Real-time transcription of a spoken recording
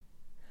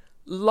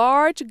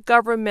Large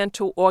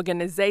governmental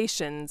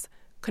organizations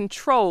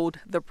controlled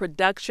the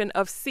production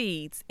of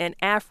seeds in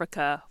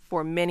Africa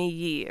for many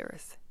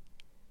years.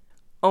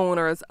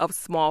 Owners of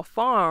small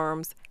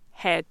farms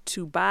had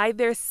to buy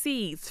their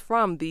seeds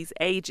from these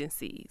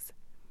agencies.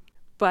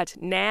 But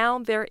now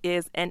there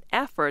is an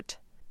effort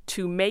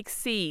to make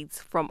seeds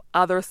from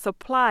other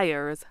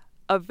suppliers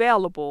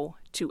available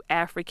to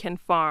African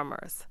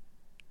farmers.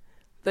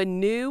 The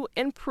new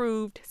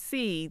improved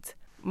seeds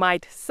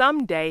might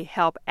someday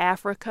help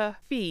Africa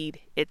feed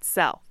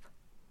itself.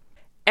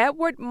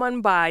 Edward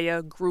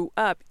Mumbaya grew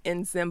up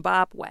in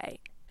Zimbabwe.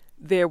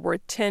 There were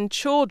 10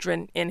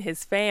 children in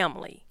his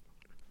family.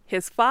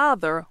 His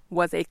father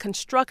was a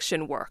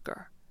construction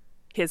worker.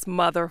 His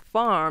mother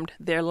farmed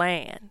their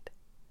land.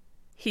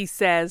 He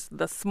says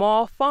the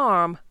small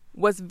farm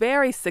was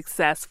very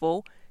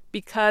successful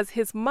because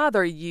his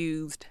mother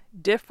used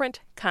different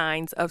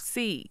kinds of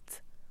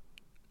seeds.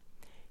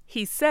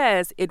 He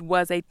says it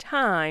was a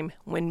time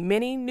when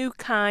many new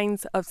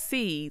kinds of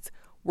seeds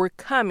were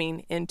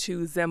coming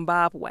into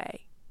Zimbabwe.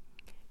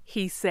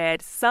 He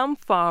said some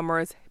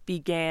farmers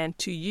began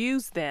to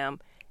use them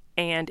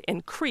and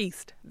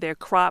increased their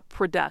crop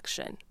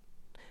production.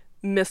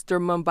 Mr.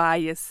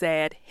 Mumbaya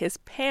said his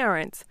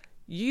parents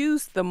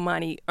used the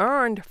money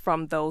earned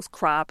from those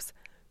crops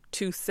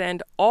to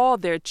send all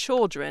their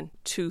children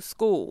to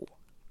school.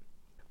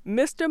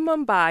 Mr.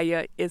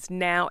 Mumbaya is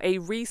now a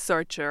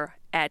researcher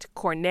at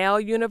Cornell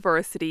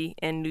University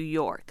in New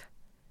York.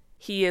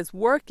 He is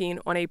working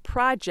on a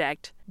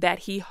project that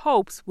he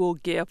hopes will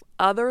give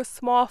other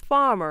small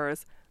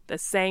farmers the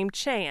same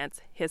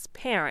chance his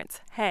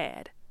parents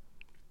had.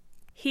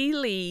 He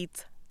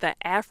leads the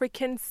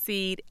African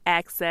Seed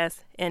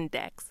Access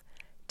Index,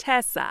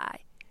 TESI,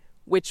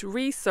 which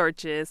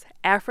researches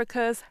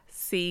Africa's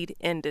seed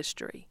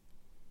industry.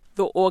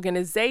 The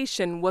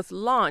organization was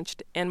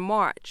launched in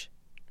March.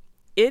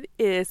 It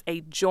is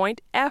a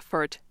joint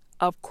effort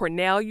of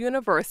Cornell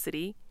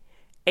University,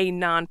 a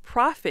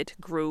nonprofit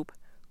group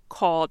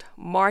called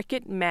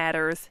Market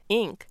Matters,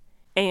 Inc.,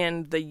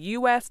 and the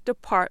U.S.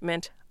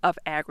 Department of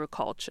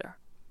Agriculture.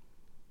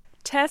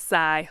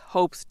 TESI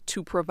hopes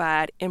to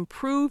provide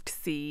improved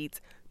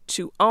seeds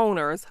to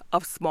owners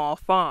of small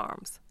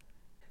farms.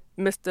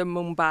 Mr.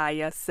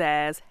 Mumbaya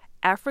says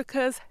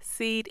Africa's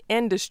seed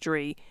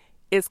industry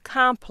is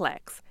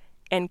complex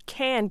and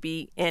can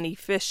be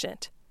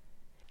inefficient.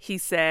 He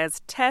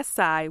says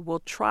TESI will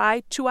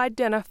try to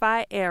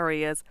identify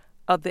areas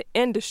of the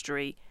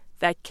industry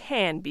that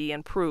can be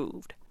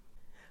improved.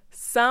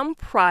 Some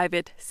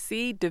private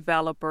seed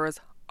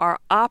developers are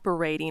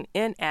operating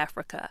in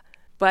Africa,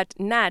 but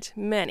not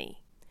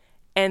many,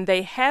 and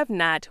they have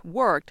not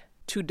worked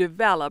to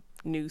develop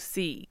new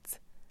seeds.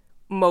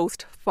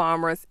 Most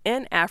farmers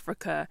in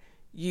Africa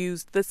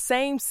use the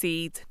same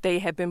seeds they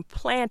have been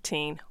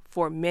planting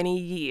for many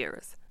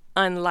years,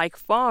 unlike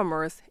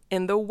farmers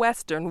in the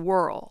Western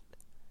world.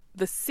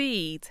 The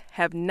seeds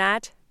have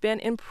not been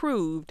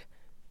improved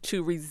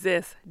to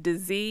resist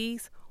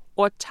disease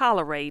or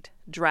tolerate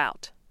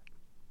drought.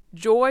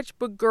 George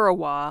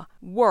Bagurwa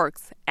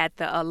works at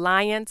the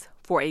Alliance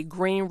for a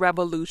Green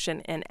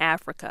Revolution in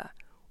Africa,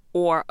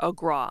 or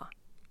AGRA.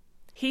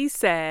 He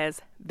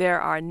says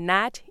there are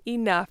not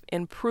enough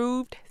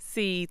improved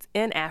seeds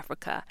in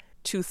Africa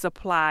to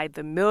supply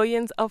the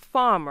millions of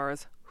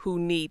farmers who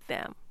need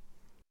them.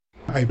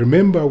 I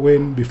remember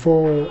when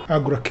before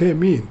AGRA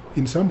came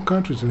in some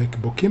countries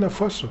like Burkina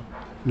Faso,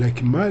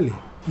 like Mali,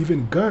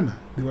 even Ghana,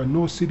 there were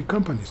no seed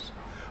companies.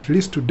 At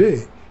least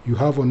today, you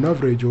have an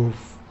average of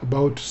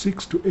about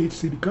 6 to 8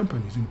 seed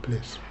companies in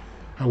place.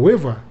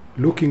 However,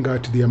 looking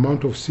at the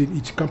amount of seed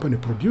each company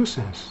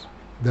produces,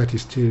 that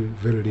is still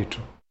very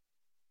little.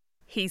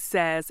 He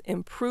says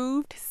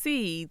improved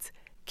seeds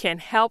can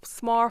help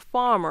small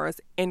farmers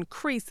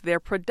increase their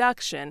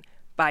production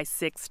by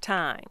 6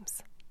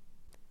 times.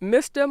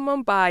 Mr.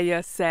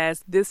 Mumbaya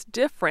says this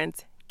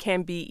difference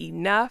can be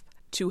enough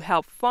to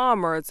help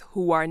farmers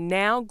who are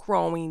now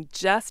growing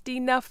just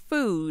enough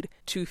food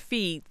to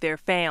feed their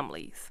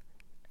families.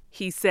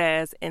 He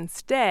says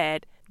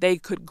instead they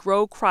could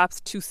grow crops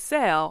to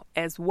sell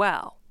as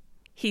well.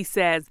 He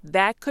says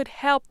that could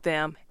help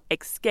them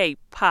escape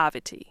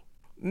poverty.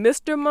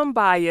 Mr.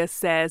 Mumbaya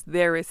says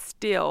there is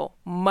still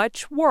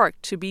much work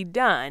to be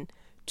done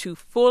to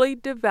fully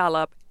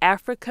develop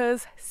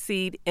Africa's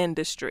seed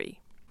industry.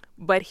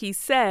 But he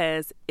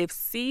says if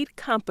seed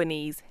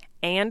companies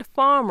and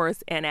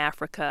farmers in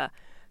Africa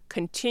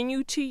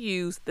continue to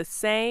use the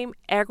same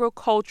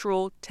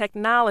agricultural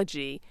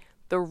technology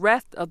the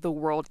rest of the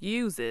world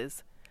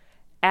uses,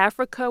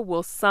 Africa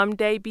will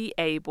someday be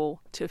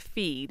able to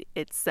feed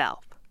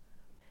itself.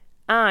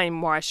 I'm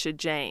Marcia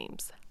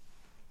James.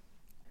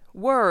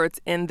 Words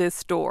in this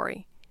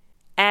story: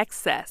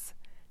 access,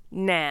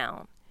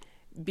 noun,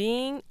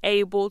 being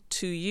able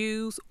to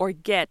use or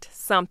get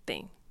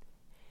something.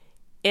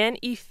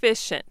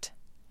 Inefficient,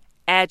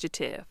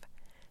 adjective,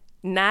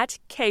 not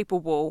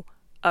capable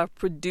of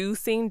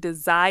producing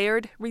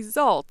desired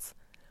results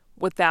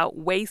without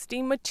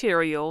wasting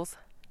materials,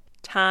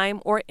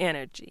 time, or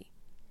energy.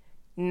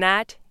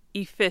 not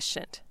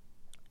efficient.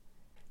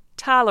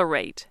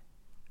 Tolerate,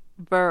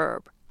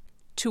 verb,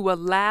 to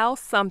allow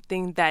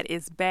something that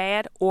is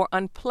bad or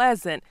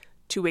unpleasant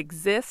to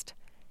exist,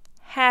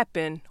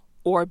 happen,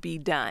 or be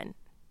done.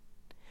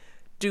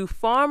 Do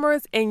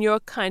farmers in your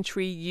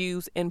country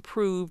use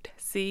improved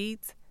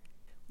seeds?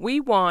 We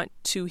want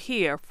to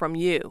hear from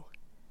you.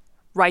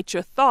 Write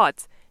your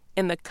thoughts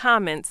in the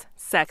comments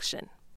section.